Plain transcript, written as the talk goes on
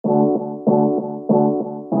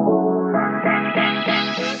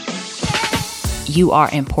you are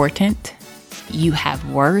important, you have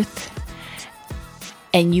worth,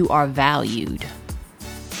 and you are valued.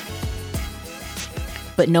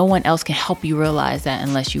 But no one else can help you realize that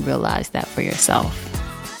unless you realize that for yourself.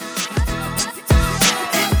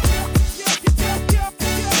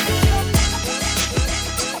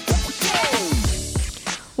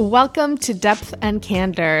 Welcome to Depth and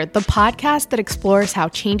Candor, the podcast that explores how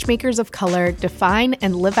changemakers of color define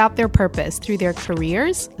and live out their purpose through their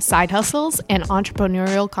careers, side hustles, and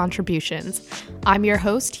entrepreneurial contributions. I'm your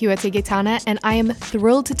host, Huete Gaitana, and I am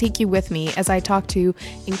thrilled to take you with me as I talk to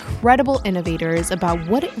incredible innovators about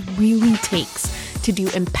what it really takes to do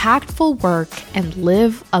impactful work and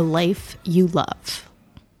live a life you love.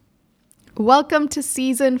 Welcome to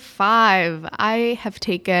Season 5. I have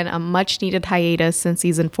taken a much-needed hiatus since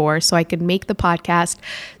Season 4 so I could make the podcast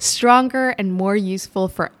stronger and more useful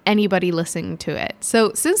for anybody listening to it.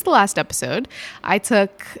 So since the last episode, I've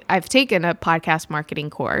taken a podcast marketing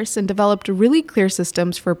course and developed really clear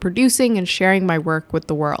systems for producing and sharing my work with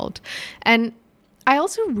the world. And I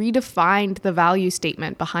also redefined the value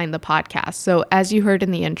statement behind the podcast. So as you heard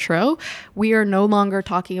in the intro, we are no longer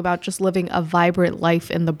talking about just living a vibrant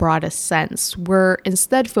life in the broadest sense. We're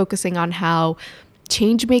instead focusing on how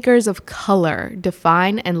changemakers of color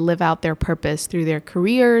define and live out their purpose through their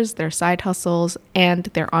careers, their side hustles, and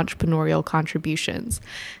their entrepreneurial contributions.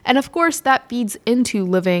 And of course, that feeds into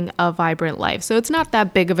living a vibrant life. So it's not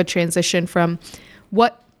that big of a transition from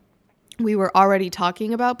what we were already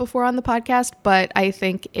talking about before on the podcast, but I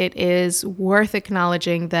think it is worth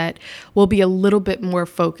acknowledging that we'll be a little bit more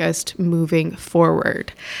focused moving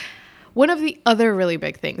forward. One of the other really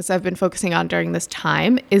big things I've been focusing on during this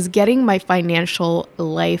time is getting my financial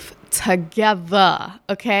life together,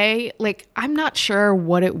 okay? I'm not sure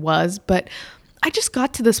what it was, but I just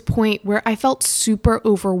got to this point where I felt super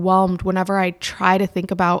overwhelmed whenever I try to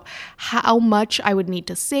think about how much I would need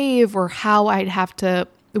to save or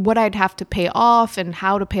what I'd have to pay off and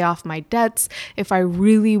how to pay off my debts if I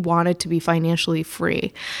really wanted to be financially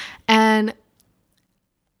free. And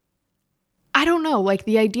I don't know,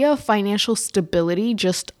 the idea of financial stability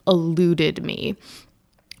just eluded me.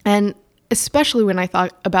 And especially when I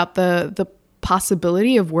thought about the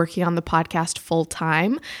possibility of working on the podcast full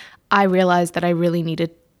time, I realized that I really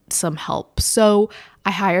needed some help. So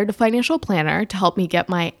I hired a financial planner to help me get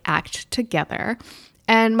my act together.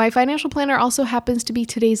 And my financial planner also happens to be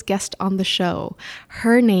today's guest on the show.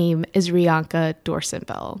 Her name is Rianka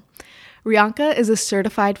Dorsenville. Rianka is a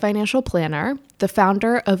certified financial planner, the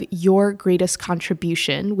founder of Your Greatest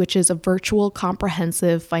Contribution, which is a virtual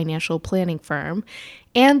comprehensive financial planning firm,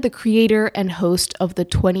 and the creator and host of the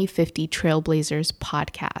 2050 Trailblazers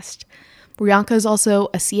podcast. Rianka is also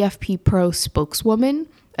a CFP Pro spokeswoman,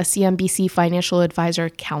 a CNBC Financial Advisor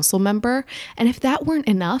Council member, and if that weren't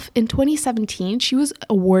enough, in 2017, she was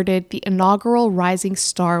awarded the inaugural Rising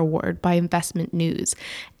Star Award by Investment News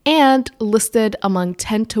and listed among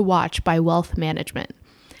 10 to watch by Wealth Management.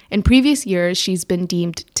 In previous years, she's been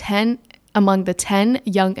deemed among the 10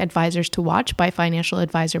 young advisors to watch by Financial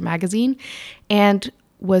Advisor magazine and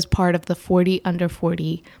was part of the 40 under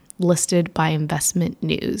 40 listed by Investment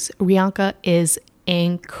News. Rianka is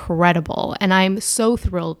incredible, and I'm so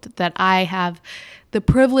thrilled that I have the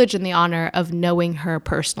privilege and the honor of knowing her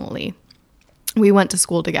personally. We went to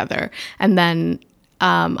school together, and then we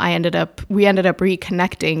ended up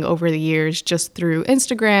reconnecting over the years just through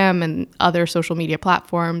Instagram and other social media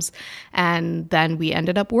platforms, and then we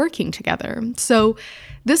ended up working together. So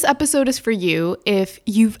this episode is for you if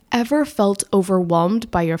you've ever felt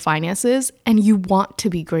overwhelmed by your finances and you want to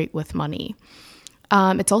be great with money.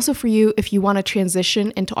 It's also for you if you want to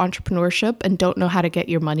transition into entrepreneurship and don't know how to get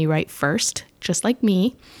your money right first, just like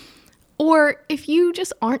me. Or if you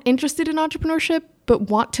just aren't interested in entrepreneurship, but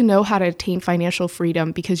want to know how to attain financial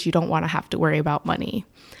freedom because you don't want to have to worry about money.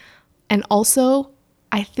 And also,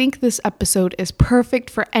 I think this episode is perfect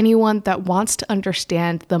for anyone that wants to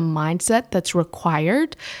understand the mindset that's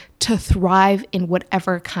required to thrive in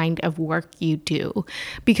whatever kind of work you do.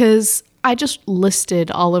 Because I just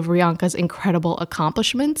listed all of Rianka's incredible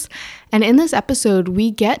accomplishments. And in this episode,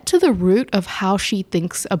 we get to the root of how she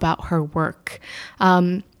thinks about her work.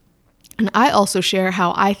 And I also share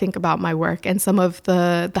how I think about my work and some of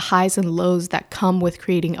the highs and lows that come with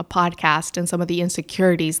creating a podcast and some of the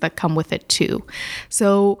insecurities that come with it too.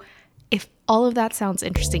 So if all of that sounds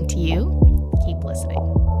interesting to you, keep listening.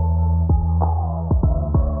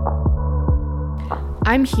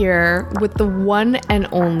 I'm here with the one and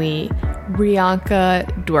only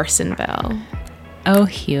Rianka Dorsenville. Oh,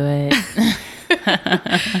 Hewitt.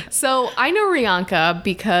 So I know Rianka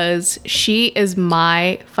because she is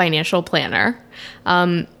my financial planner.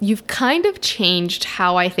 You've kind of changed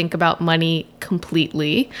how I think about money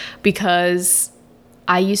completely, because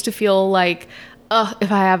I used to feel like,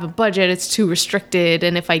 if I have a budget, it's too restricted.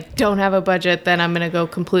 And if I don't have a budget, then I'm going to go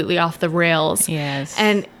completely off the rails. Yes.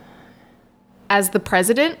 And as the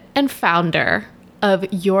president and founder of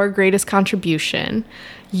Your Greatest Contribution,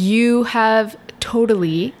 you have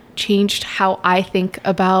totally changed how I think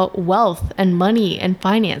about wealth and money and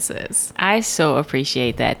finances. I so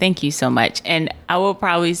appreciate that. Thank you so much. And I will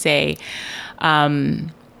probably say,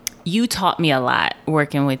 you taught me a lot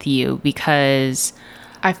working with you, because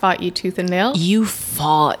I fought you tooth and nail. you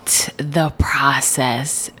fought the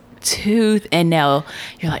process tooth and nail.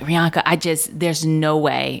 You're like, Rianka, there's no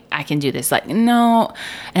way I can do this. Like, no.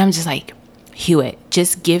 And I'm just like, Hewitt,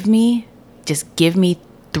 just give me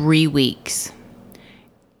 3 weeks.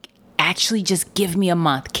 Actually, just give me a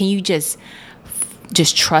month. Can you just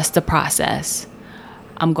trust the process?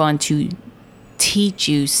 I'm going to teach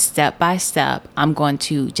you step by step. I'm going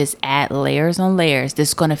to just add layers on layers. This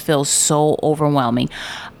is going to feel so overwhelming.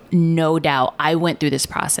 No doubt. I went through this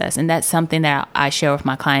process, and that's something that I share with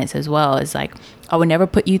my clients as well. Is like, I would never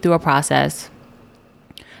put you through a process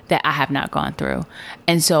that I have not gone through.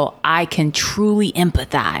 And so I can truly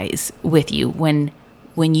empathize with you when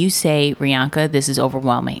you say, Rianka, this is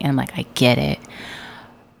overwhelming. And I'm like, I get it.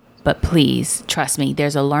 But please trust me,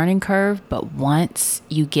 there's a learning curve. But once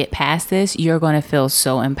you get past this, you're going to feel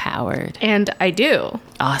so empowered. And I do.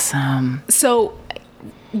 Awesome. So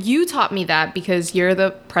you taught me that because you're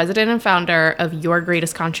the president and founder of Your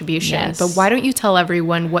Greatest Contribution. Yes. But why don't you tell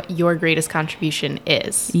everyone what Your Greatest Contribution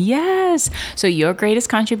is? Yes. So Your Greatest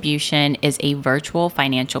Contribution is a virtual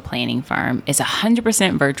financial planning firm. It's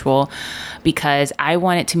 100% virtual because I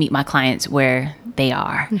wanted to meet my clients where they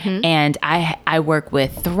are. Mm-hmm. And I work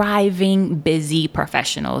with thriving, busy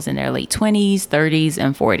professionals in their late 20s, 30s,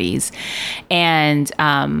 and 40s.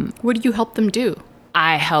 And what do you help them do?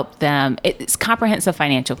 I help them. It's comprehensive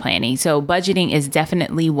financial planning. So budgeting is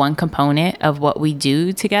definitely one component of what we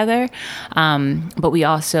do together. But we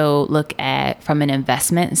also look at, from an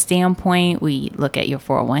investment standpoint, we look at your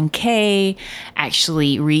 401k,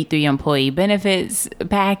 actually read through your employee benefits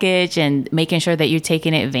package and making sure that you're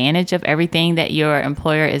taking advantage of everything that your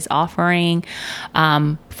employer is offering.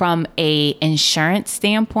 From a insurance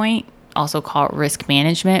standpoint, also called risk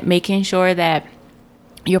management, making sure that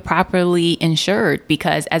you're properly insured,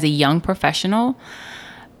 because as a young professional,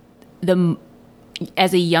 there's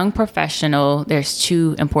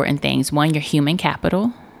two important things. One, your human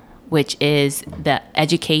capital, which is the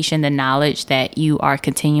education, the knowledge that you are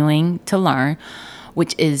continuing to learn,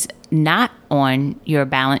 which is not on your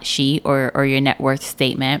balance sheet or your net worth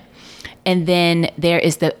statement. And then there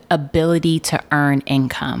is the ability to earn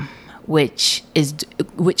income, which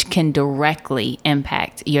can directly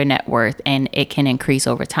impact your net worth, and it can increase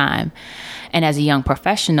over time. And as a young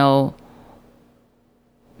professional,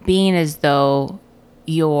 being as though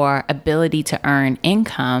your ability to earn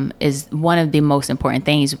income is one of the most important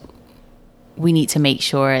things, we need to make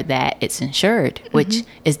sure that it's insured, which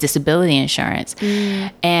is disability insurance.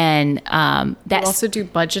 And that's you also do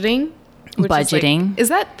budgeting. Budgeting. Is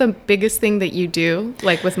that the biggest thing that you do,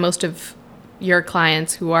 like with most of your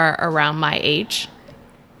clients who are around my age?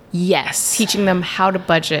 Yes. Teaching them how to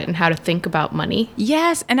budget and how to think about money?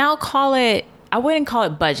 Yes. And I wouldn't call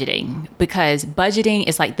it budgeting, because budgeting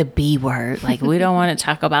is like the B word. Like, we don't want to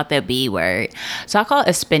talk about the B word. So I call it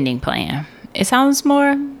a spending plan. It sounds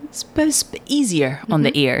more easier on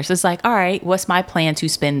the ear. So it's like, all right, what's my plan to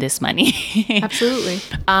spend this money? Absolutely.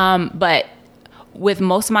 But with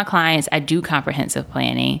most of my clients, I do comprehensive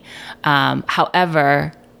planning.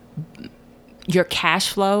 However, your cash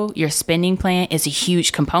flow, your spending plan is a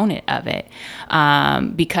huge component of it,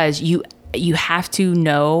 because you have to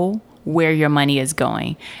know where your money is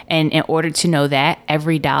going. And in order to know that,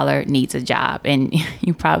 every dollar needs a job. And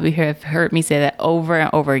you probably have heard me say that over and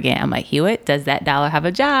over again. I'm like, Hewitt, does that dollar have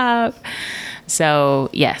a job? So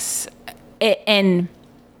yes. And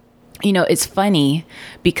it's funny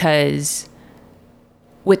because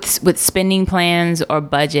with spending plans or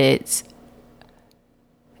budgets,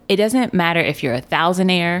 it doesn't matter if you're a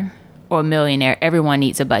thousandaire or a millionaire. Everyone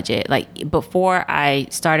needs a budget. Like, before I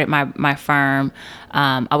started my firm,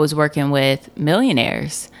 I was working with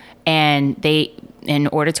millionaires, and in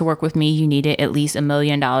order to work with me, you needed at least $1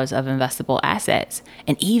 million of investable assets.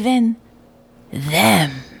 And even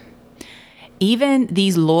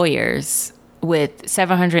these lawyers with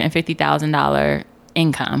 $750,000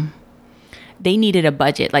 income, they needed a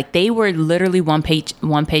budget. Like, they were literally one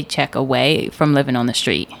paycheck away from living on the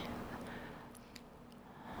street.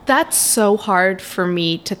 That's so hard for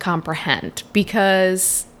me to comprehend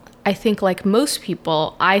because I think like most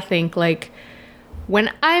people, I think like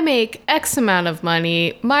when I make X amount of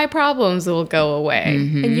money, my problems will go away.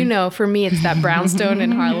 And you know, for me, it's that brownstone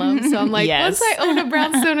in Harlem. So I'm like, Yes. once I own a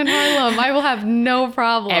brownstone in Harlem, I will have no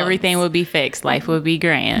problem. Everything will be fixed. Life will be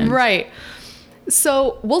grand. Right.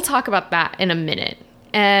 So we'll talk about that in a minute.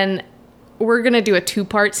 And we're going to do a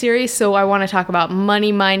 2-part series. So I want to talk about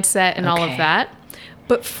money mindset and all Okay. of that.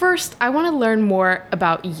 But first, I want to learn more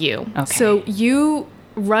about you. Okay. So you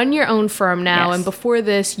run your own firm now. Yes. And before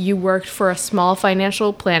this, you worked for a small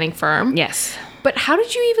financial planning firm. Yes. But how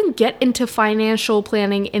did you even get into financial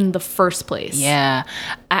planning in the first place? Yeah.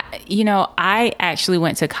 I actually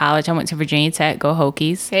went to college. I went to Virginia Tech. Go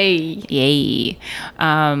Hokies. Hey. Yay.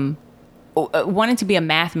 Wanted to be a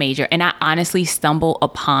math major, and I honestly stumbled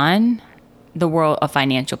upon the world of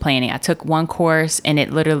financial planning. I took one course and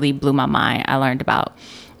it literally blew my mind. I learned about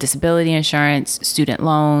disability insurance, student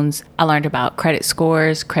loans. I learned about credit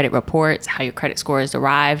scores, credit reports, how your credit score is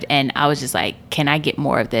derived. And I was just like, can I get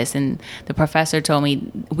more of this? And the professor told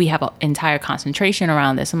me we have an entire concentration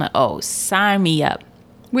around this. I'm like, oh, sign me up.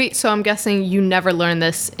 Wait, so I'm guessing you never learned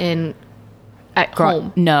this at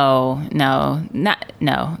home. No,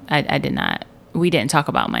 I did not. We didn't talk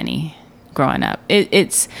about money growing up.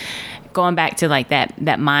 It's going back to like that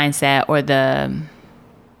mindset or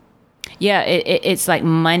it's like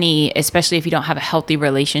money, especially if you don't have a healthy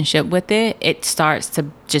relationship with it, it starts to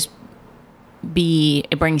just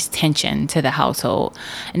it brings tension to the household.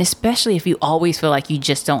 And especially if you always feel like you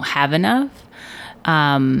just don't have enough,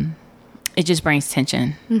 it just brings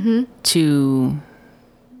tension to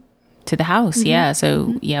the house. Yeah.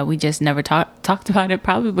 So we just never talked about it,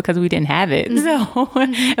 probably because we didn't have it. So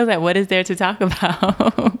I was like, what is there to talk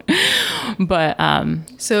about? But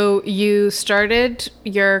so you started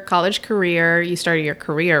your college career,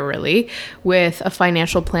 really with a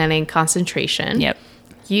financial planning concentration. Yep.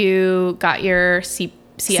 You got your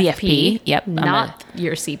CFP. Yep. Not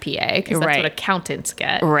your CPA, because that's Right. what accountants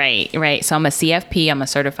get. Right. So I'm a CFP. I'm a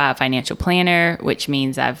certified financial planner, which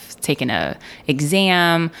means I've taken a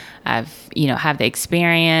exam. I've, have the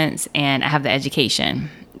experience and I have the education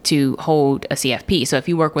to hold a CFP. So if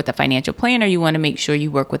you work with a financial planner, you want to make sure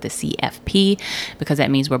you work with a CFP because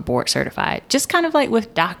that means we're board certified. Just kind of like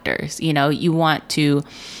with doctors, you want to,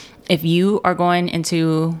 if you are going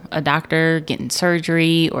into a doctor, getting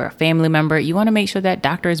surgery or a family member, you want to make sure that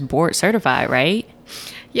doctor is board certified, right?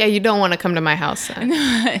 Yeah, you don't want to come to my house then.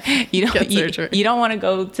 You don't Get surgery. you don't want to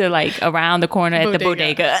go to like around the corner at the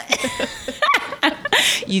bodega.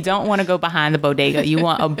 You don't want to go behind the bodega. You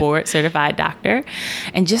want a board certified doctor.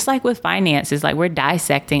 And just like with finances, like we're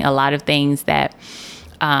dissecting a lot of things that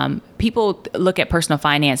people look at personal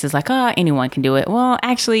finances like, oh, anyone can do it. Well,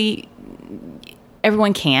 actually,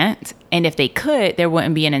 everyone can't. And if they could, there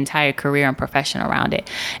wouldn't be an entire career and profession around it.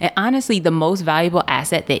 And honestly, the most valuable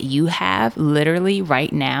asset that you have literally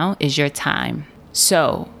right now is your time.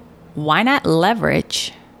 So why not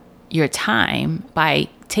leverage your time by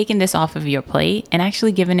taking this off of your plate and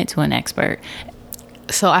actually giving it to an expert?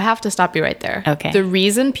 So I have to stop you right there. Okay. The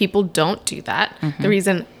reason people don't do that, the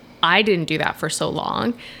reason I didn't do that for so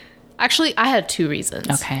long, actually, I had 2 reasons.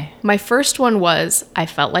 Okay. My first one was I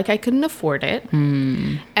felt like I couldn't afford it.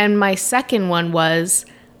 And my second one was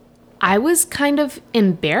I was kind of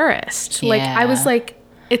embarrassed. Like, I was Yeah. like,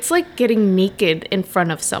 it's like getting naked in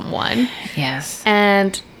front of someone. Yes.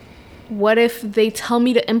 And what if they tell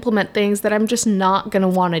me to implement things that I'm just not going to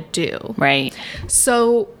want to do? Right.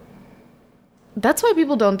 So that's why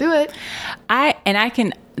people don't do it. I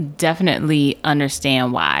can definitely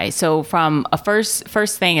understand why. So from a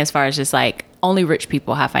first thing, as far as just like only rich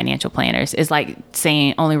people have financial planners, is like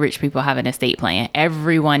saying only rich people have an estate plan.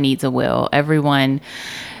 Everyone needs a will. Everyone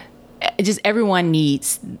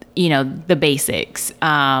needs, the basics,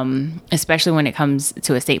 especially when it comes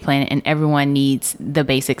to estate planning, and everyone needs the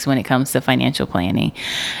basics when it comes to financial planning.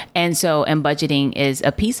 And budgeting is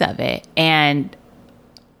a piece of it. And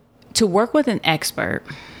to work with an expert,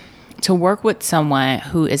 to work with someone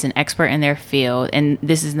who is an expert in their field, and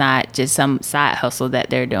this is not just some side hustle that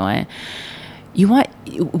they're doing.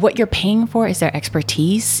 What you're paying for is their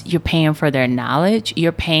expertise. You're paying for their knowledge.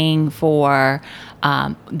 You're paying for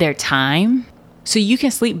their time, so you can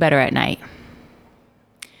sleep better at night.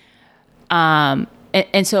 And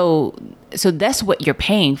so that's what you're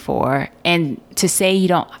paying for. And to say you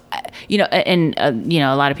don't,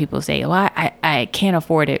 a lot of people say, well, I can't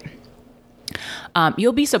afford it.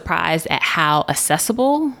 You'll be surprised at how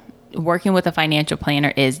accessible working with a financial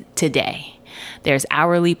planner is today. There's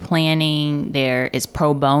hourly planning. There is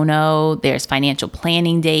pro bono. There's financial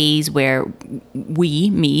planning days where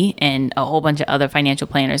me and a whole bunch of other financial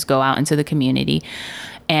planners go out into the community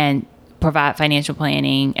and provide financial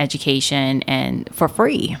planning education and for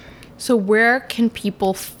free. So where can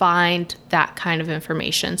people find that kind of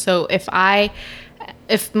information? So if my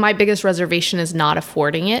biggest reservation is not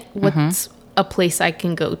affording it, what's a place I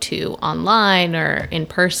can go to online or in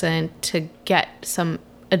person to get some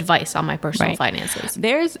advice on my personal finances?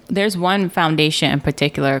 There's one foundation in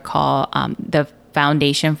particular called the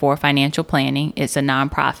Foundation for Financial Planning. It's a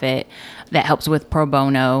nonprofit that helps with pro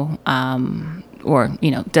bono, or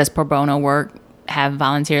does pro bono work. Have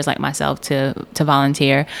volunteers like myself to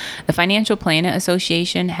volunteer. The Financial Planning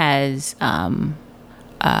Association has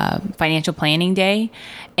Financial Planning Day,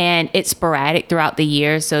 and it's sporadic throughout the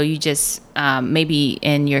year. So you just maybe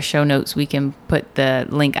in your show notes we can put the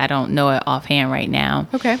link. I don't know it offhand right now.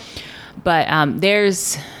 Okay, but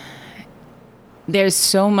there's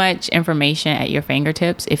so much information at your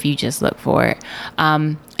fingertips if you just look for it.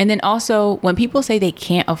 And then also, when people say they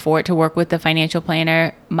can't afford to work with a financial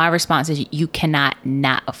planner, my response is you cannot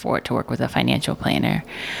not afford to work with a financial planner.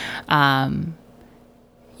 The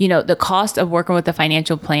cost of working with a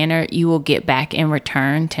financial planner, you will get back in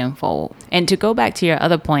return tenfold. And to go back to your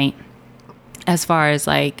other point, as far as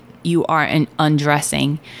like you are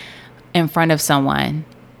undressing in front of someone,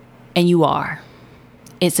 and you are.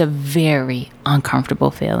 It's a very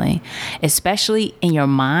uncomfortable feeling, especially in your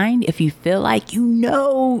mind if you feel like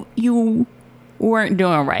you weren't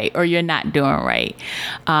doing right or you're not doing right.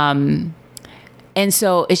 And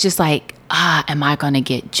so it's just like, am I going to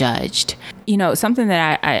get judged? Something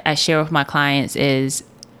that I share with my clients is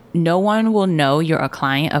no one will know you're a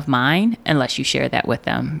client of mine unless you share that with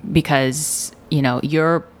them, because,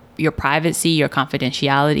 your privacy, your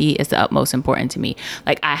confidentiality is the utmost important to me.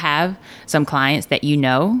 Like, I have some clients that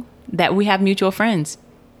that we have mutual friends,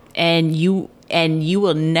 and you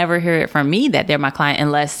will never hear it from me that they're my client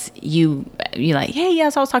unless you're like, hey,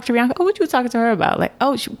 yes, I was talking to Rianka. Oh, what you talking to her about? Like,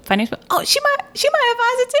 oh, financial. Oh, she might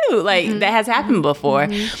advise it too. Like, that has happened before,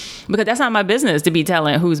 because that's not my business to be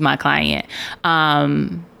telling who's my client.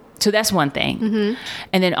 So that's one thing.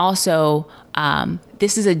 And then also,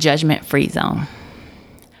 this is a judgment-free zone.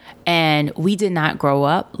 And we did not grow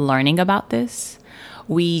up learning about this.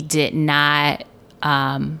 We did not.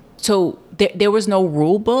 So there was no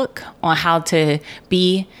rule book on how to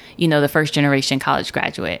be, the first generation college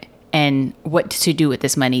graduate and what to do with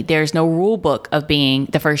this money. There's no rule book of being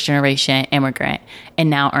the first generation immigrant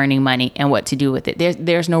and now earning money and what to do with it.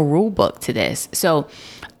 There's no rule book to this. So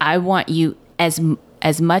I want you, as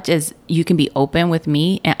much as you can be open with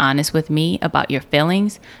me and honest with me about your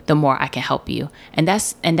feelings, the more I can help you. And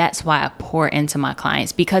that's why I pour into my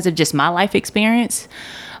clients, because of just my life experience,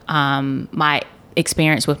 my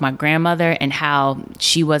experience with my grandmother and how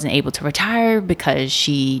she wasn't able to retire because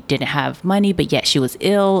she didn't have money, but yet she was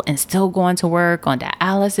ill and still going to work on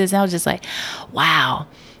dialysis. And I was just like, wow.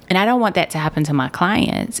 And I don't want that to happen to my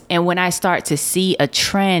clients. And when I start to see a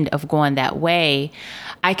trend of going that way,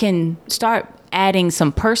 I can start adding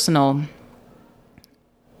some personal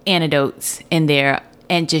anecdotes in there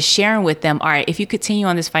and just sharing with them, all right, if you continue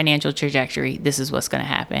on this financial trajectory, this is what's going to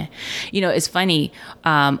happen. It's funny,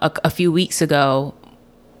 a few weeks ago,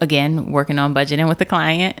 again, working on budgeting with a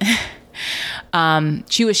client,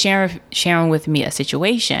 she was sharing with me a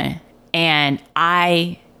situation, and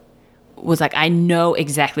I was like, I know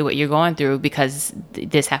exactly what you're going through because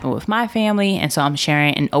this happened with my family. And so I'm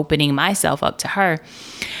sharing and opening myself up to her.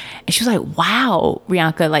 And she was like, wow,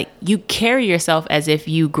 Rianka, like, you carry yourself as if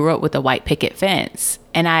you grew up with a white picket fence.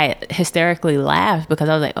 And I hysterically laughed because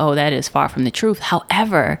I was like, oh, that is far from the truth.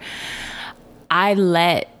 However, I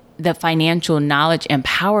let the financial knowledge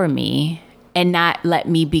empower me and not let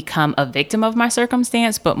me become a victim of my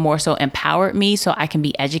circumstance, but more so empowered me so I can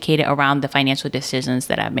be educated around the financial decisions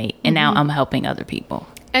that I made. And now I'm helping other people.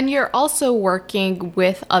 And you're also working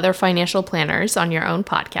with other financial planners on your own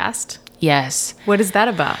podcast. Yes. What is that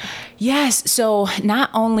about? Yes. So not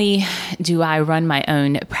only do I run my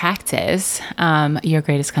own practice, Your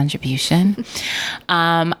Greatest Contribution,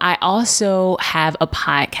 I also have a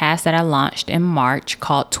podcast that I launched in March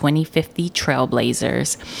called 2050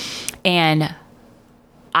 Trailblazers. And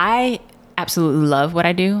I absolutely love what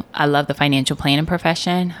I do. I love the financial planning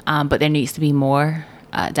profession, but there needs to be more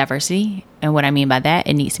diversity. And what I mean by that,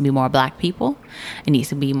 it needs to be more Black people. It needs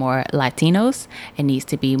to be more Latinos. It needs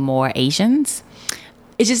to be more Asians.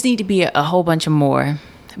 It just needs to be a whole bunch of more,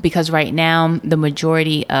 because right now the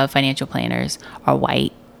majority of financial planners are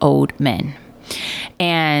white, old men.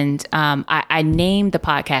 And I named the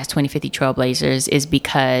podcast 2050 Trailblazers is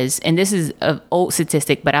because, and this is an old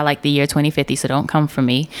statistic, but I like the year 2050, so don't come for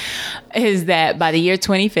me, is that by the year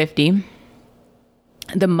 2050,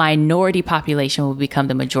 the minority population will become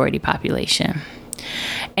the majority population.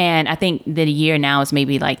 And I think the year now is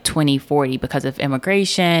maybe like 2040 because of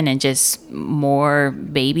immigration and just more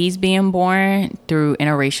babies being born through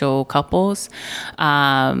interracial couples.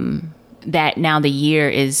 That now the year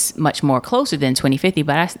is much more closer than 2050,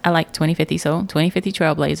 but I like 2050, so 2050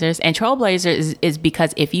 Trailblazers. And Trailblazers is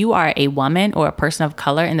because if you are a woman or a person of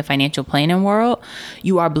color in the financial planning world,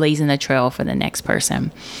 you are blazing the trail for the next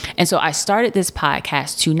person. And so I started this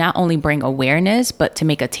podcast to not only bring awareness, but to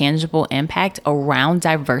make a tangible impact around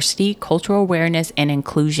diversity, cultural awareness, and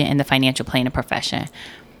inclusion in the financial planning profession.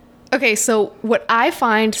 Okay, so what I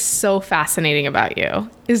find so fascinating about you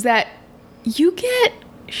is that you get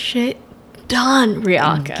shit done,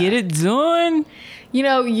 Rianka. Get it done. You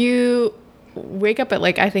know, you wake up at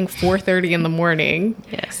like, I think 4:30 in the morning.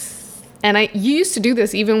 Yes. And you used to do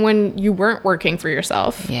this even when you weren't working for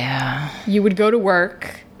yourself. Yeah. You would go to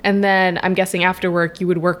work, and then I'm guessing after work, you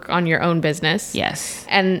would work on your own business. Yes.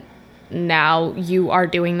 And now you are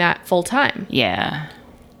doing that full time. Yeah.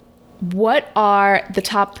 What are the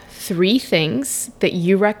top 3 things that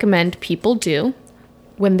you recommend people do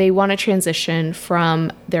when they want to transition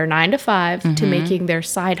from their 9-to-5 to making their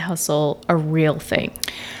side hustle a real thing?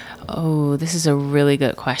 Oh, this is a really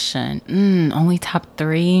good question. Only top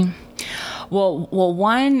 3. Well,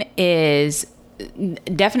 one is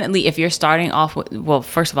definitely if you're starting off with, well,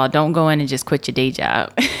 first of all, don't go in and just quit your day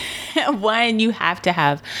job. One, you have to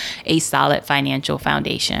have a solid financial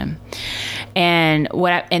foundation. And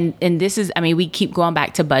and this is, I mean, we keep going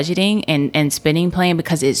back to budgeting and spending plan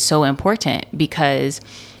because it's so important, because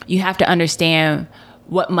you have to understand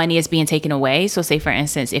what money is being taken away. So say, for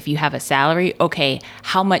instance, if you have a salary, okay,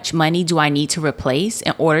 how much money do I need to replace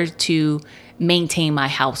in order to maintain my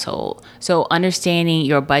household? So understanding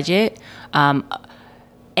your budget,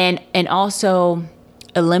 and also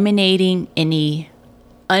eliminating any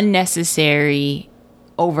unnecessary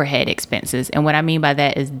overhead expenses. And what I mean by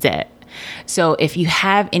that is debt. So if you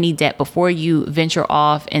have any debt before you venture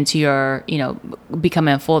off into your,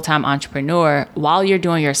 becoming a full-time entrepreneur, while you're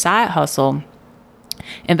doing your side hustle,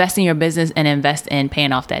 invest in your business and invest in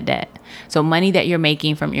paying off that debt. So money that you're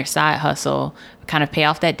making from your side hustle, kind of pay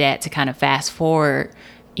off that debt to kind of fast forward,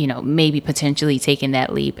 maybe potentially taking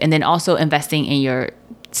that leap. And then also investing in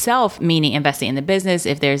yourself, meaning investing in the business.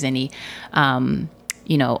 If there's any,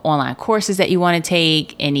 online courses that you want to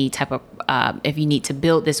take, any type of, if you need to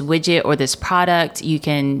build this widget or this product, you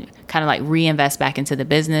can kind of like reinvest back into the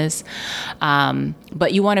business.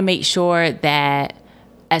 But you want to make sure that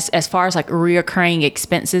as far as like reoccurring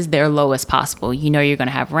expenses, they're low as possible. You're going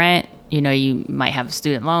to have rent, you might have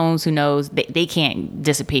student loans, who knows, they can't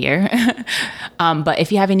disappear. But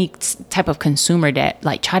if you have any type of consumer debt,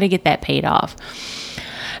 like try to get that paid off.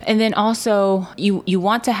 And then also you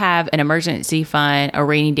want to have an emergency fund, a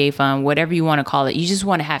rainy day fund, whatever you want to call it. You just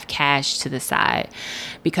want to have cash to the side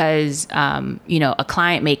because, a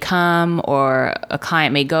client may come or a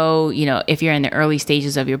client may go. If you're in the early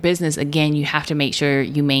stages of your business, again, you have to make sure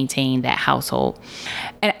you maintain that household.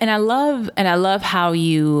 And I love how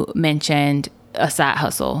you mentioned a side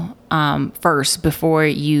hustle first before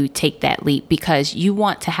you take that leap, because you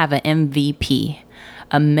want to have an MVP,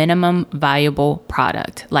 a minimum viable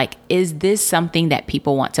product. Like, is this something that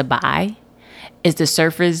people want to buy? Is the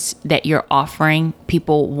service that you're offering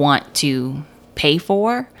people want to pay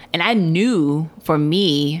for? And I knew for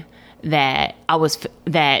me that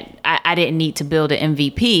I didn't need to build an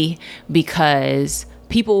MVP because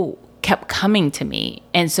people kept coming to me.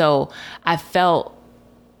 And so I felt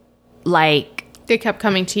like they kept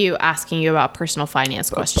coming to you asking you about personal finance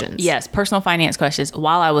questions. Yes, personal finance questions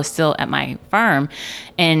while I was still at my firm.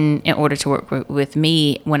 And in order to work with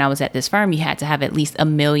me when I was at this firm, you had to have at least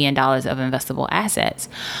 $1 million of investable assets.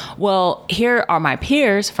 Well, here are my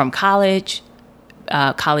peers from college,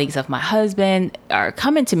 colleagues of my husband are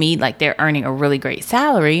coming to me like they're earning a really great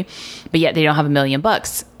salary, but yet they don't have $1 million.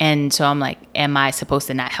 And so I'm like, am I supposed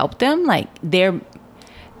to not help them? Like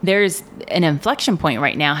there's an inflection point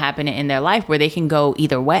right now happening in their life where they can go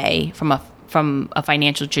either way from a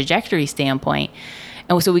financial trajectory standpoint.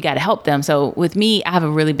 And so we got to help them. So with me, I have a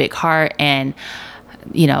really big heart, and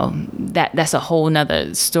that's a whole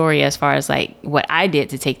nother story as far as like what I did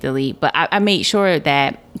to take the leap. But I made sure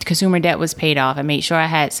that consumer debt was paid off. I made sure I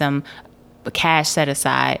had some cash set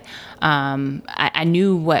aside. I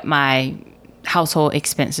knew what my household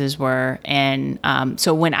expenses were. And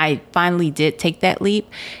so when I finally did take that leap,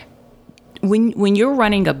 when you're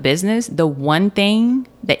running a business, the one thing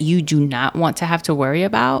that you do not want to have to worry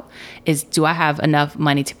about is, do I have enough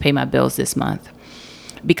money to pay my bills this month?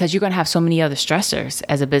 Because you're going to have so many other stressors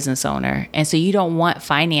as a business owner. And so you don't want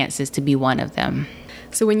finances to be one of them.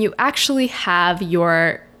 So when you actually have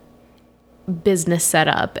your business set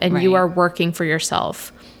up and you are working for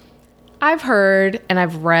yourself, I've heard and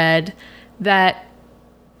I've read that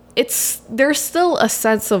there's still a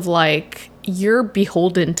sense of like, you're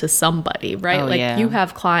beholden to somebody, right? You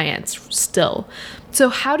have clients still. So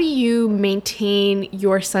how do you maintain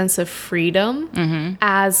your sense of freedom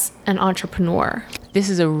as an entrepreneur? This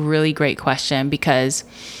is a really great question, because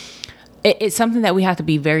it's something that we have to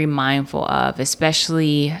be very mindful of,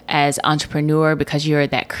 especially as entrepreneur, because you're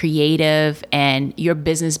that creative and your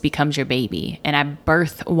business becomes your baby. And I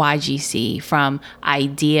birthed YGC from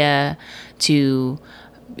idea to,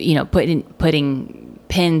 putting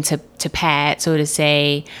pen to pad, so to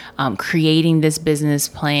say, creating this business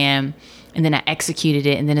plan. And then I executed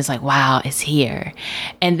it, and then it's like, wow, it's here.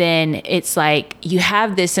 And then it's like you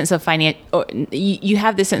have this sense of you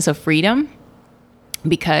have this sense of freedom,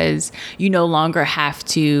 because you no longer have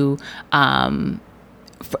to,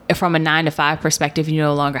 from a 9-to-5 perspective, you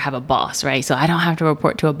no longer have a boss, right? So I don't have to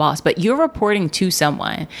report to a boss, but you're reporting to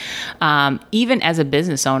someone. Even as a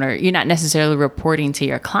business owner, you're not necessarily reporting to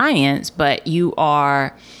your clients, but you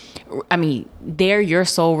are, they're your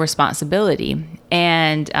sole responsibility.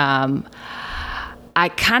 And I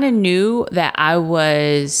kind of knew that I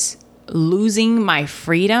was losing my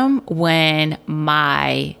freedom when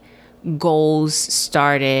my goals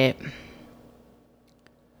started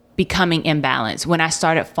becoming imbalanced, when I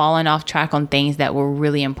started falling off track on things that were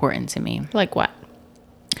really important to me. Like what?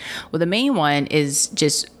 Well, the main one is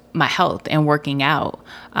just my health and working out.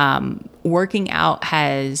 Working out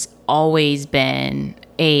has always been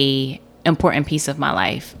a important piece of my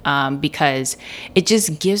life, because it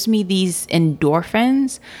just gives me these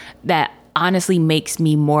endorphins that honestly makes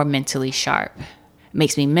me more mentally sharp.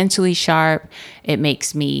 Makes me mentally sharp. It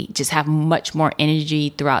makes me just have much more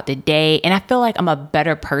energy throughout the day. And I feel like I'm a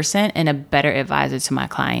better person and a better advisor to my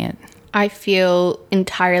client. I feel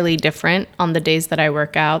entirely different on the days that I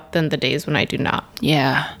work out than the days when I do not.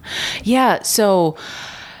 Yeah. So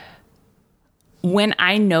when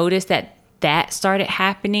I noticed that started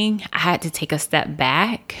happening, I had to take a step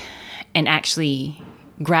back and actually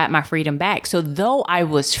grab my freedom back. So though I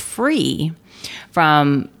was free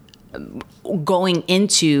from going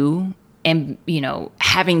into and,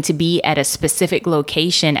 having to be at a specific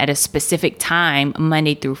location at a specific time,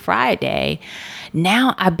 Monday through Friday,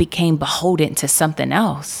 now I became beholden to something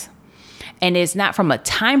else. And it's not from a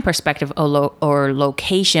time perspective or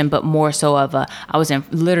location, but more so of I was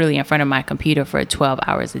literally in front of my computer for 12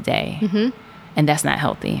 hours a day. Mm-hmm. And that's not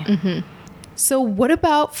healthy. Mm-hmm. So what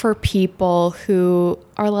about for people who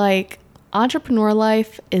are like, entrepreneur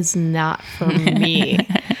life is not for me,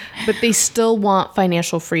 but they still want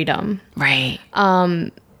financial freedom? Right.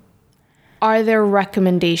 Are there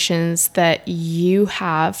recommendations that you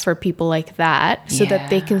have for people like that so that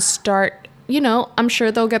they can start, I'm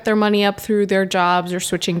sure they'll get their money up through their jobs or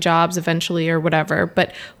switching jobs eventually or whatever,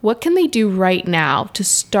 but what can they do right now to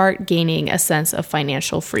start gaining a sense of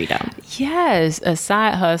financial freedom? Yes, a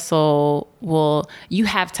side hustle you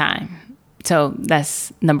have time. So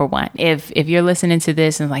that's number one. If you're listening to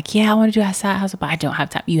this and like, I want to do a side hustle, but I don't have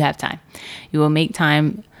time. You have time. You will make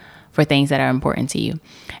time for things that are important to you.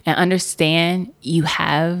 And understand you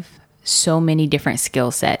have so many different skill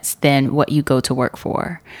sets than what you go to work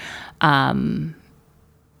for. And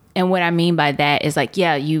what I mean by that is like,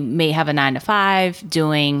 you may have a 9-to-5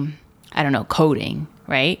 doing, coding,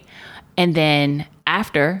 right? And then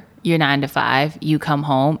after your 9-to-5, you come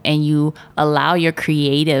home and you allow your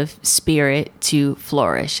creative spirit to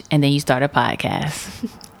flourish. And then you start a podcast.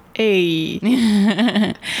 Hey.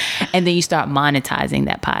 And then you start monetizing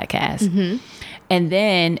that podcast. Mm-hmm. And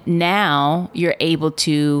then now you're able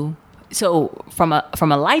to, so from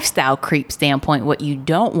a lifestyle creep standpoint, what you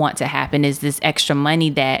don't want to happen is this extra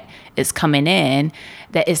money that is coming in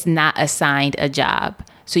that is not assigned a job.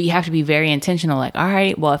 So you have to be very intentional, like, all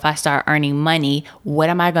right, well, if I start earning money, what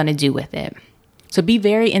am I going to do with it? So be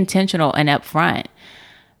very intentional and upfront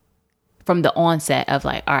from the onset of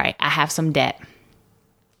like, all right, I have some debt.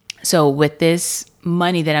 So with this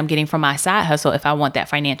money that I'm getting from my side hustle, if I want that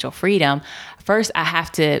financial freedom, first I have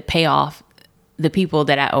to pay off the people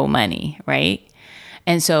that I owe money, right?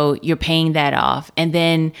 And so you're paying that off. And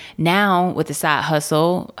then now with the side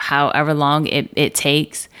hustle, however long it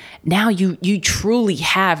takes, now you truly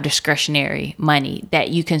have discretionary money that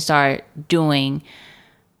you can start doing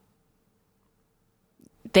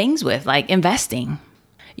things with, like investing.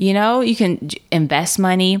 You can invest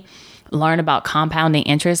money, learn about compounding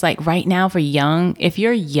interest. Like right now if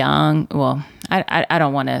you're young, well, I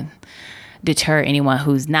don't want to deter anyone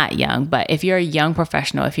who's not young, but if you're a young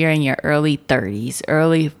professional, if you're in your early 30s,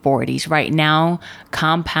 early 40s, right now,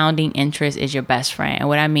 compounding interest is your best friend. And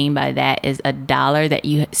what I mean by that is $1 that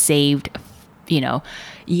you saved,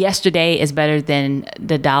 yesterday is better than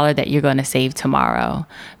the $1 that you're going to save tomorrow,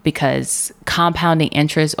 because compounding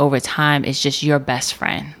interest over time is just your best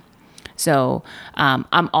friend. So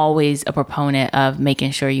I'm always a proponent of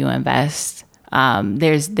making sure you invest.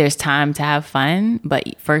 There's time to have fun,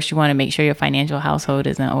 but first you want to make sure your financial household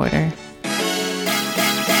is in order.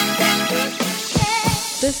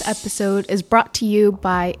 This episode is brought to you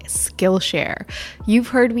by Skillshare. You've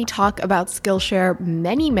heard me talk about Skillshare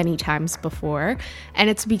many, many times before, and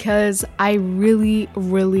it's because I really,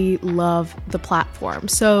 really love the platform.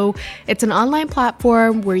 So it's an online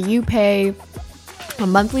platform where you pay a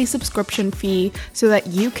monthly subscription fee so that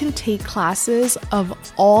you can take classes of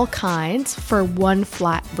all kinds for one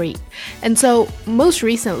flat rate. And so most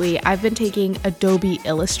recently, I've been taking Adobe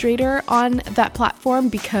Illustrator on that platform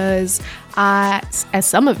because as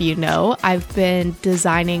some of you know, I've been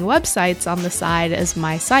designing websites on the side as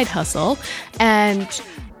my side hustle, and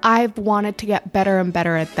I've wanted to get better and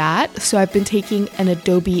better at that. So I've been taking an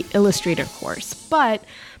Adobe Illustrator course, but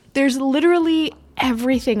there's literally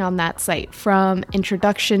everything on that site, from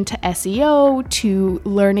introduction to SEO to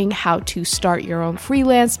learning how to start your own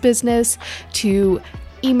freelance business to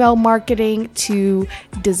email marketing to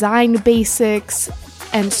design basics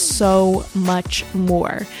and so much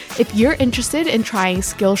more. If you're interested in trying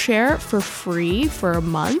Skillshare for free for a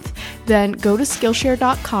month, then go to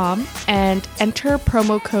Skillshare.com and enter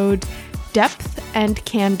promo code Depth and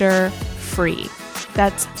Candor free.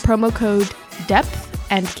 That's promo code Depth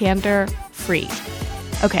and Candor free.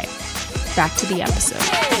 Okay, back to the episode.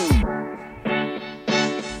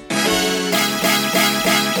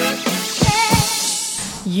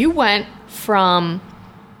 You went from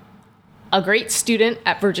a great student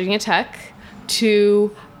at Virginia Tech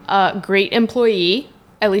to a great employee,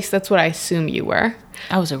 at least that's what I assume you were.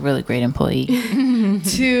 I was a really great employee.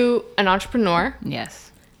 To an entrepreneur.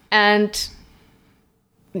 Yes. And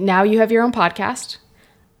now you have your own podcast.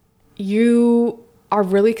 You are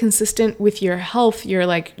really consistent with your health. You're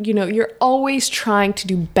like, you're always trying to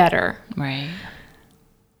do better. Right.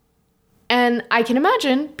 And I can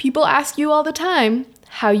imagine people ask you all the time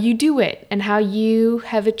how you do it and how you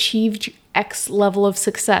have achieved X level of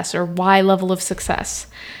success or Y level of success.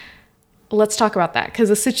 Let's talk about that, because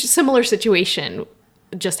a similar situation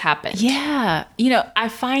just happened. Yeah. I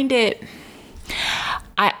find it,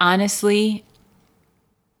 I honestly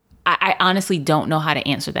don't know how to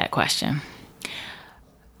answer that question.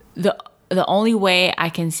 The only way I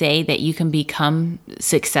can say that you can become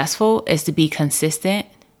successful is to be consistent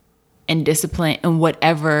and disciplined in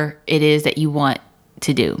whatever it is that you want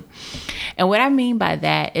to do. And what I mean by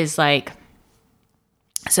that is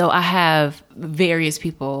so I have various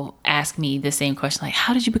people ask me the same question, like,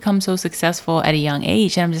 how did you become so successful at a young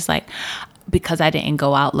age? And I'm just like, because I didn't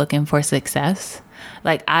go out looking for success.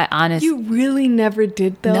 You really never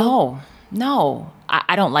did, though? No.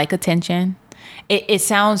 I don't like attention. It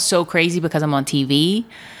sounds so crazy because I'm on TV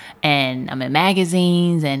and I'm in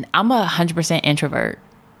magazines and I'm 100% introvert.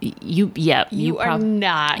 You are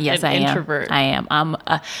not. Yes, an I introvert. I am.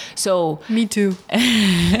 So me too.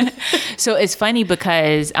 So it's funny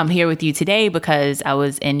because I'm here with you today because I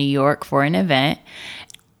was in New York for an event.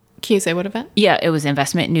 Can you say what event? Yeah, it was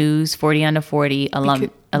Investment News 40 Under 40 alumni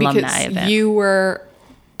event. You were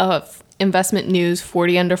Investment News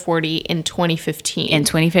 40 Under 40 in 2015. In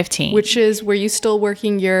 2015. Which is, were you still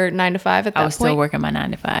working your 9 to 5 at that point? I was still working my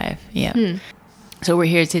 9 to 5. Yeah. So we're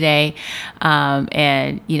here today.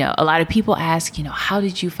 And, a lot of people ask, how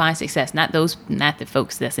did you find success? Not the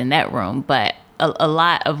folks that's in that room, but a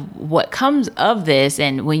lot of what comes of this.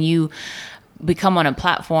 And when you become on a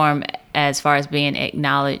platform as far as being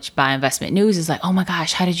acknowledged by Investment News, is like, oh my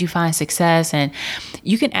gosh, how did you find success? And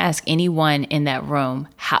you can ask anyone in that room,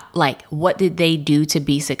 what did they do to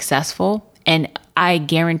be successful? And I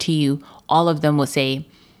guarantee you, all of them will say,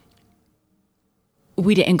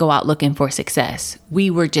 we didn't go out looking for success. We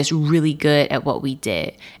were just really good at what we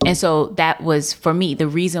did. And so that was, for me, the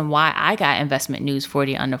reason why I got Investment News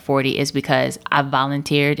 40 Under 40 is because I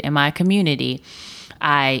volunteered in my community.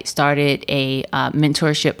 I started a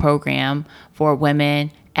mentorship program for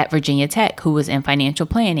women at Virginia Tech who was in financial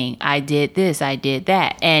planning. I did this, I did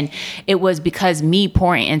that. And it was because me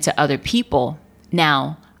pouring into other people.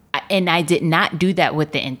 Now, I did not do that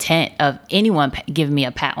with the intent of anyone giving me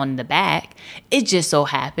a pat on the back. It just so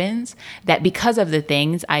happens that because of the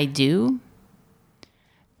things I do,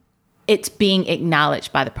 it's being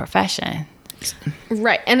acknowledged by the profession.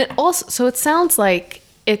 Right. And it also, so it sounds like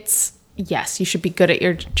it's, yes, you should be good at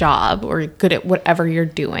your job or good at whatever you're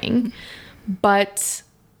doing. But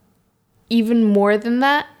even more than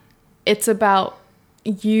that, it's about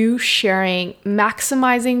you sharing,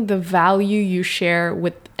 maximizing the value you share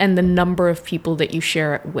with and the number of people that you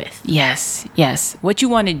share it with. Yes, yes. What you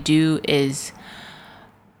want to do is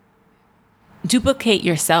duplicate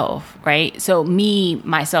yourself, right? So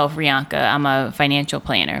myself, Rianka, I'm a financial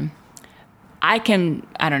planner. I don't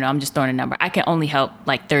know, I'm just throwing a number. I can only help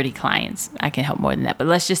like 30 clients. I can help more than that. But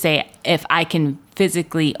let's just say if I can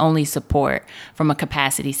physically only support from a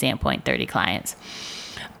capacity standpoint, 30 clients.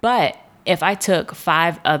 But if I took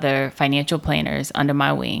 5 other financial planners under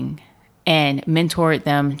my wing and mentored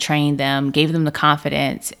them, trained them, gave them the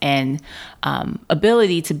confidence and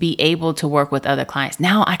ability to be able to work with other clients,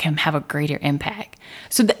 now I can have a greater impact.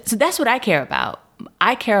 So that's what I care about.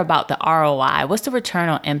 I care about the ROI. What's the return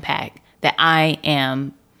on impact that I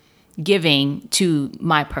am giving to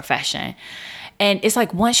my profession? And it's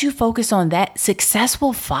like, once you focus on that, success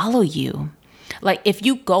will follow you. Like if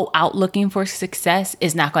you go out looking for success,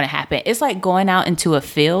 it's not going to happen. It's like going out into a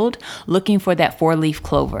field looking for that 4-leaf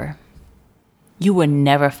clover. You will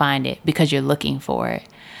never find it because you're looking for it.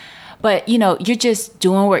 But you're just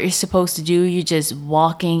doing what you're supposed to do. You're just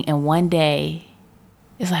walking, and one day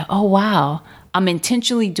it's like, oh wow, I'm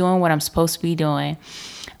intentionally doing what I'm supposed to be doing.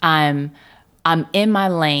 I'm in my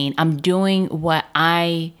lane. I'm doing what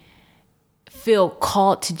I feel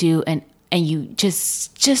called to do, and you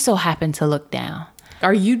just so happen to look down.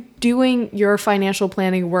 Are you doing your financial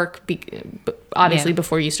planning work, obviously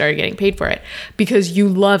before you started getting paid for it, because you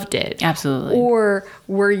loved it? Absolutely. Or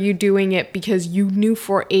were you doing it because you knew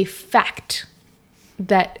for a fact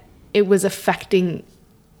that it was affecting,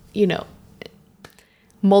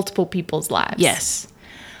 multiple people's lives? Yes.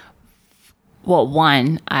 Well,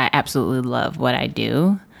 one, I absolutely love what I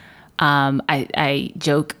do. I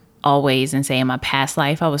joke always and say in my past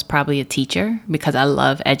life, I was probably a teacher because I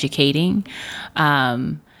love educating.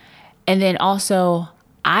 And then also,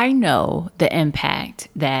 I know the impact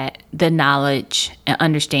that the knowledge and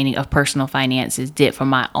understanding of personal finances did for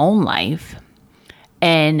my own life,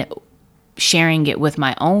 and sharing it with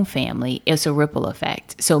my own family is a ripple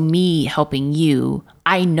effect. So me helping you,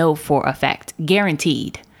 I know for a fact,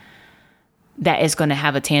 guaranteed, that it's going to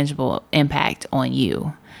have a tangible impact on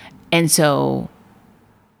you. And so,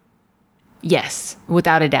 yes,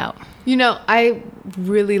 without a doubt. I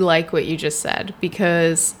really like what you just said,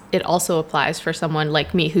 because it also applies for someone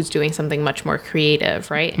like me who's doing something much more creative,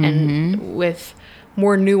 right? Mm-hmm. And with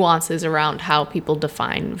more nuances around how people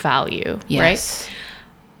define value, yes. Right?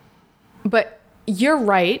 But you're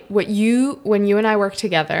right. When you and I work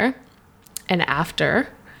together and after,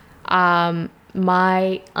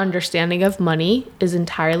 my understanding of money is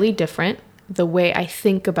entirely different. The way I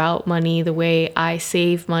think about money, the way I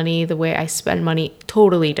save money, the way I spend money,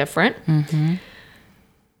 totally different. Mm-hmm.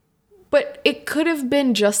 But it could have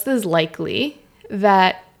been just as likely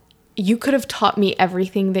that you could have taught me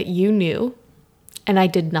everything that you knew and I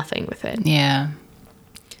did nothing with it. Yeah.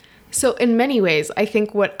 So in many ways, I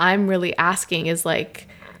think what I'm really asking is like,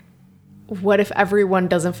 what if everyone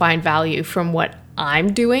doesn't find value from what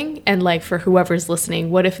I'm doing? And like for whoever's listening,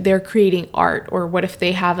 what if they're creating art, or what if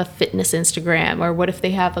they have a fitness Instagram, or what if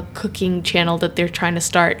they have a cooking channel that they're trying to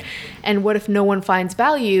start? And what if no one finds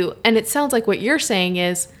value? And it sounds like what you're saying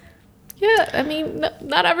is, yeah, I mean,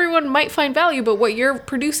 not everyone might find value, but what you're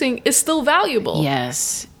producing is still valuable.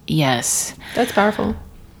 Yes. Yes. That's powerful.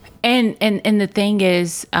 And the thing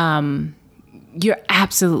is, you're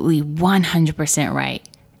absolutely 100% right.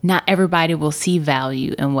 Not everybody will see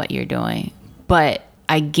value in what you're doing, but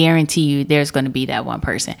I guarantee you there's going to be that one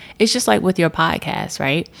person. It's just like with your podcast,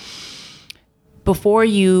 right? Before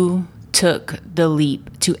you took the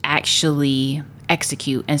leap to actually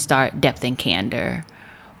execute and start Depth and Candor,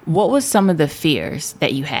 what was some of the fears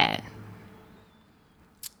that you had?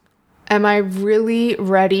 Am I really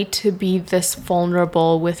ready to be this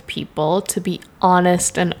vulnerable with people, to be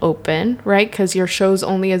honest and open, right? Because your show's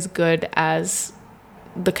only as good as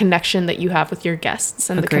the connection that you have with your guests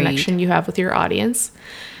and Agreed. The connection you have with your audience.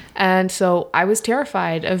 And so I was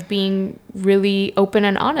terrified of being really open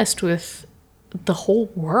and honest with the whole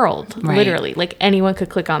world, right. Literally. Like anyone could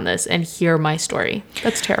click on this and hear my story.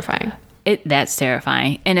 That's terrifying. That's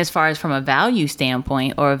terrifying. And as far as from a value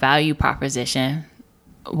standpoint or a value proposition,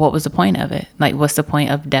 what was the point of it? Like, what's the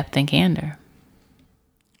point of Depth and Candor?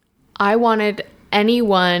 I wanted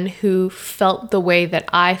anyone who felt the way that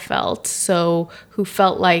I felt, so who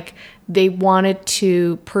felt like they wanted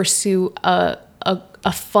to pursue a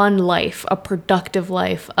fun life, a productive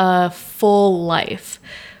life, a full life.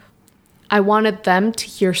 I wanted them to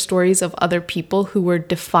hear stories of other people who were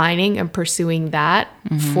defining and pursuing that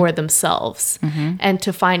for themselves, and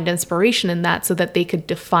to find inspiration in that so that they could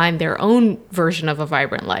define their own version of a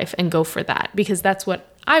vibrant life and go for that, because that's what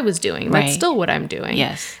I was doing. Right. That's still what I'm doing.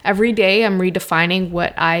 Yes. Every day I'm redefining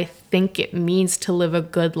what I think it means to live a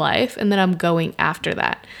good life, and then I'm going after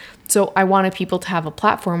that. So I wanted people to have a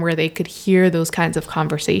platform where they could hear those kinds of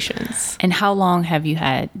conversations. And how long have you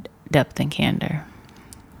had Depth and Candor?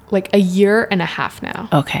 Like a year and a half now.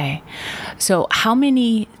 Okay. So how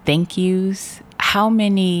many thank yous, how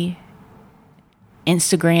many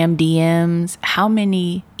Instagram DMs, how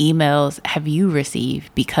many emails have you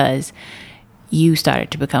received because you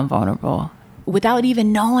started to become vulnerable without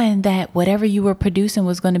even knowing that whatever you were producing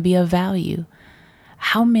was going to be of value?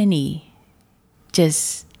 How many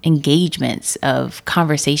just engagements of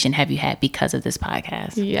conversation have you had because of this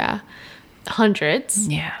podcast? Yeah. Hundreds.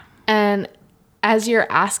 Yeah. And as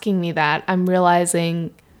you're asking me that, I'm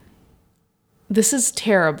realizing this is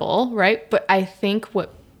terrible, right? But I think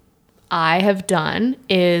what I have done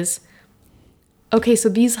is, okay, so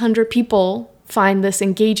these 100 people find this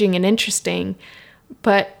engaging and interesting,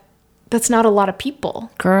 but that's not a lot of people.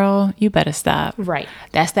 Girl, you better stop. Right.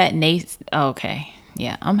 That's that okay.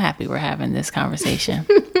 Yeah, I'm happy we're having this conversation.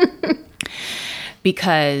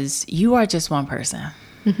 Because you are just one person,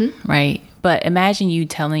 right? But imagine you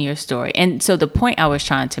telling your story. And so the point I was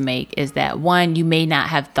trying to make is that, one, you may not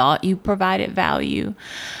have thought you provided value,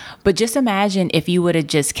 but just imagine if you would have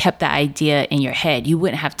just kept the idea in your head, you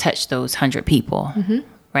wouldn't have touched those 100 people,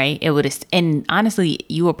 right? It would have, and honestly,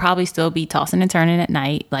 you will probably still be tossing and turning at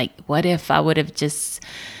night. Like, what if I would have just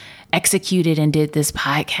executed and did this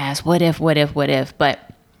podcast? What if? But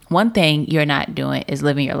one thing you're not doing is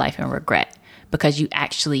living your life in regret, because you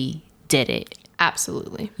actually did it.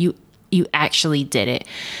 Absolutely. You actually did it.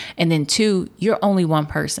 And then two, you're only one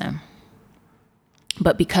person.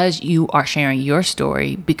 But because you are sharing your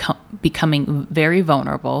story, becoming very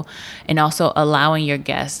vulnerable, and also allowing your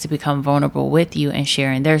guests to become vulnerable with you and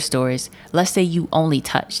sharing their stories, let's say you only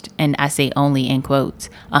touched, and I say only in quotes,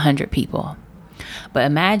 100 people. But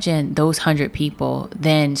imagine those 100 people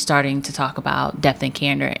then starting to talk about Depth and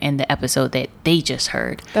Candor in the episode that they just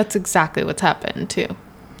heard. That's exactly what's happened too.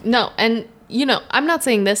 No, and I'm not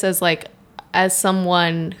saying this as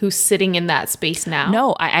someone who's sitting in that space now.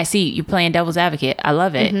 No, I see you playing devil's advocate. I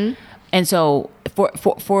love it. And so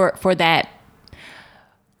for that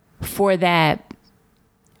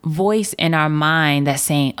voice in our mind that's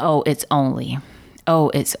saying, oh, it's only,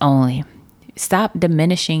 stop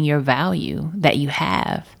diminishing your value that you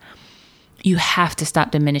have. You have to stop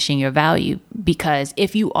diminishing your value, because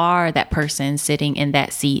if you are that person sitting in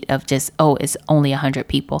that seat of just, oh, it's only 100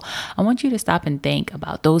 people, I want you to stop and think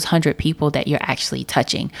about those 100 people that you're actually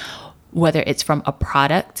touching, whether it's from a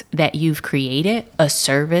product that you've created, a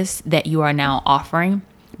service that you are now offering,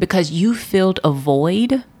 because you filled a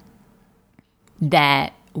void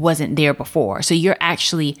that wasn't there before. So you're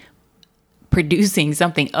actually producing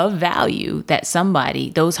something of value that somebody,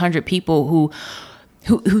 those 100 people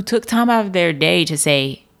who took time out of their day to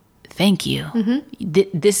say, thank you.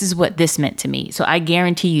 This is what this meant to me. So I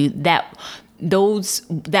guarantee you that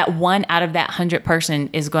that one out of that 100 person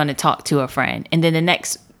is going to talk to a friend. And then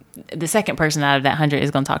the second person out of that 100 is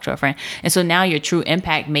going to talk to a friend. And so now your true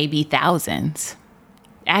impact may be thousands.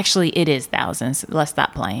 Actually, it is thousands. Let's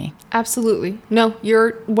stop playing. Absolutely. No,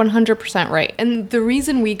 you're 100% right. And the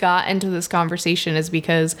reason we got into this conversation is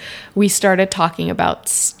because we started talking about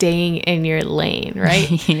staying in your lane,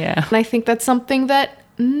 right? Yeah. And I think that's something that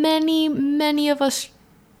many of us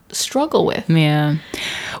struggle with. Yeah.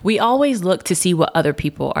 We always look to see what other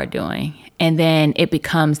people are doing, and then it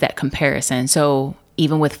becomes that comparison. So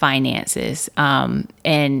even with finances,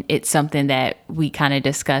 and it's something that we kind of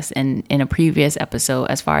discussed in a previous episode,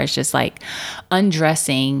 as far as just like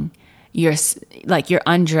undressing you're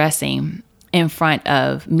undressing in front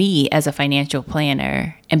of me as a financial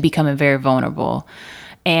planner and becoming very vulnerable.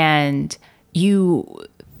 And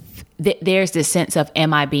there's this sense of,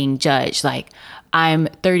 am I being judged? Like, I'm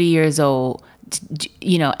 30 years old.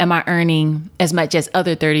 Am I earning as much as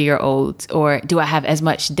other 30-year-olds? Or do I have as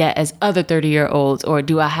much debt as other 30-year-olds? Or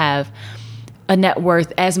do I have a net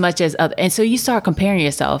worth as much as other? And so you start comparing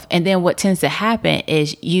yourself. And then what tends to happen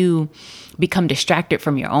is you become distracted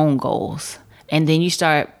from your own goals. And then you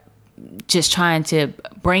start just trying to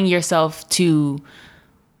bring yourself to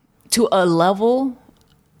a level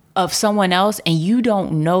of someone else and you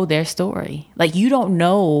don't know their story. Like you don't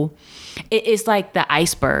know. It's like the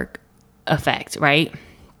iceberg effect, right?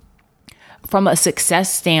 From a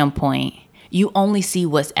success standpoint, you only see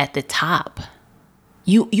what's at the top.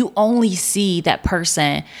 You only see that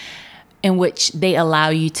person in which they allow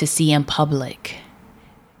you to see in public.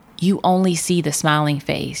 You only see the smiling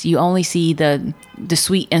face. You only see the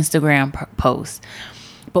sweet Instagram post.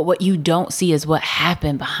 But what you don't see is what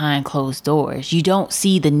happened behind closed doors. You don't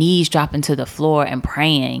see the knees dropping to the floor and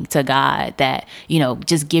praying to God that,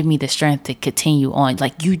 just give me the strength to continue on.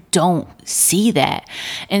 Like you don't see that.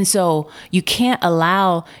 And so you can't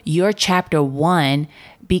allow your chapter 1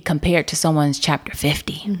 be compared to someone's chapter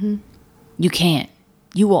 50. Mm-hmm. You can't.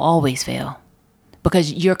 You will always fail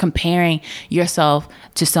because you're comparing yourself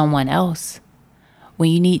to someone else when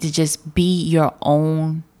you need to just be your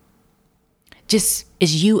own. Just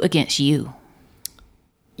is you against you.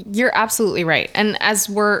 You're absolutely right. And as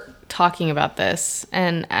we're talking about this,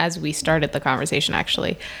 and as we started the conversation,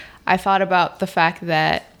 actually, I thought about the fact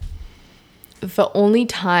that the only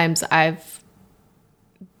times I've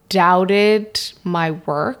doubted my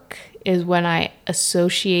work is when I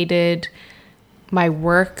associated my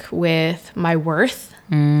work with my worth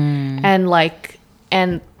and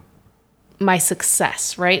my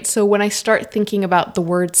success, right? So when I start thinking about the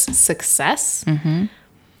words success,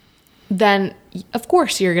 then of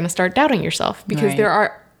course you're going to start doubting yourself because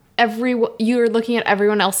you're looking at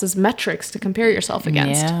everyone else's metrics to compare yourself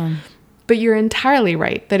against. Yeah. But you're entirely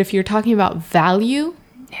right that if you're talking about value,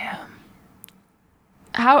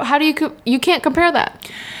 how do you can't compare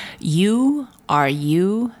that. You are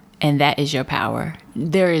you, and that is your power.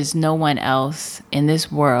 There is no one else in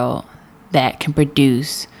this world that can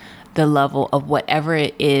produce the level of whatever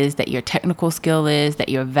it is that your technical skill is, that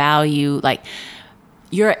your value, like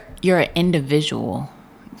you're an individual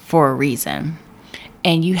for a reason.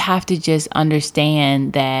 And you have to just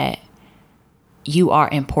understand that you are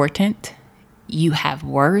important, you have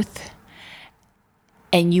worth,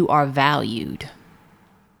 and you are valued.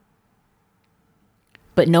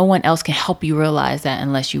 But no one else can help you realize that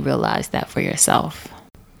unless you realize that for yourself.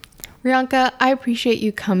 Rianka, I appreciate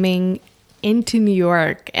you coming into New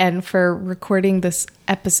York and for recording this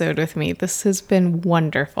episode with me. This has been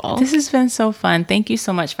wonderful. This has been so fun. Thank you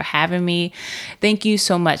so much for having me. Thank you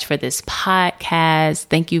so much for this podcast.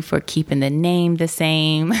 Thank you for keeping the name the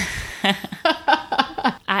same.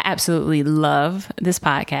 I absolutely love this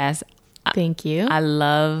podcast. Thank you. I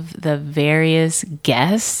love the various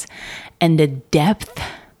guests and the depth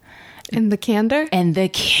and the candor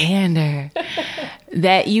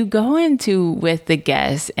that you go into with the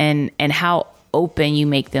guests and how open you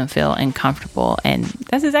make them feel and comfortable. And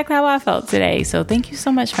that's exactly how I felt today. So thank you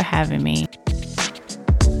so much for having me.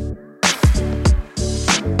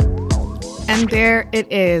 And there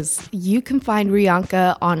it is. You can find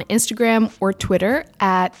Rianka on Instagram or Twitter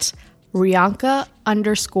at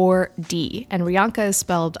Rianka_D. And Rianka is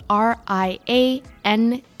spelled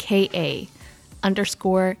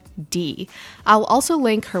RIANKA_D. I'll also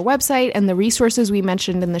link her website and the resources we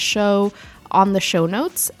mentioned in the show on the show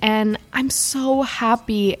notes. And I'm so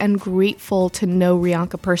happy and grateful to know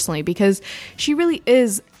Rianka personally because she really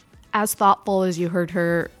is as thoughtful as you heard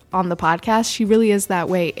her on the podcast. She really is that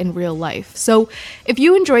way in real life. So if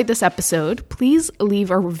you enjoyed this episode, please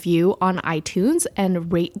leave a review on iTunes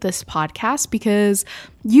and rate this podcast because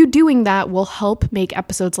you doing that will help make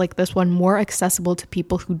episodes like this one more accessible to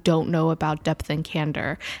people who don't know about depth and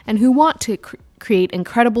candor and who want to create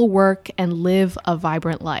incredible work and live a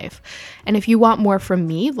vibrant life. And if you want more from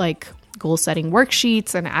me, like goal setting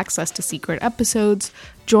worksheets and access to secret episodes,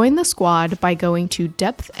 join the squad by going to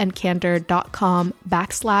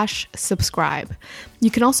depthandcandor.com/subscribe.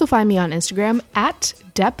 You can also find me on Instagram at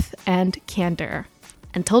depthandcandor.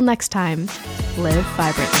 Until next time, live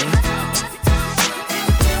vibrantly.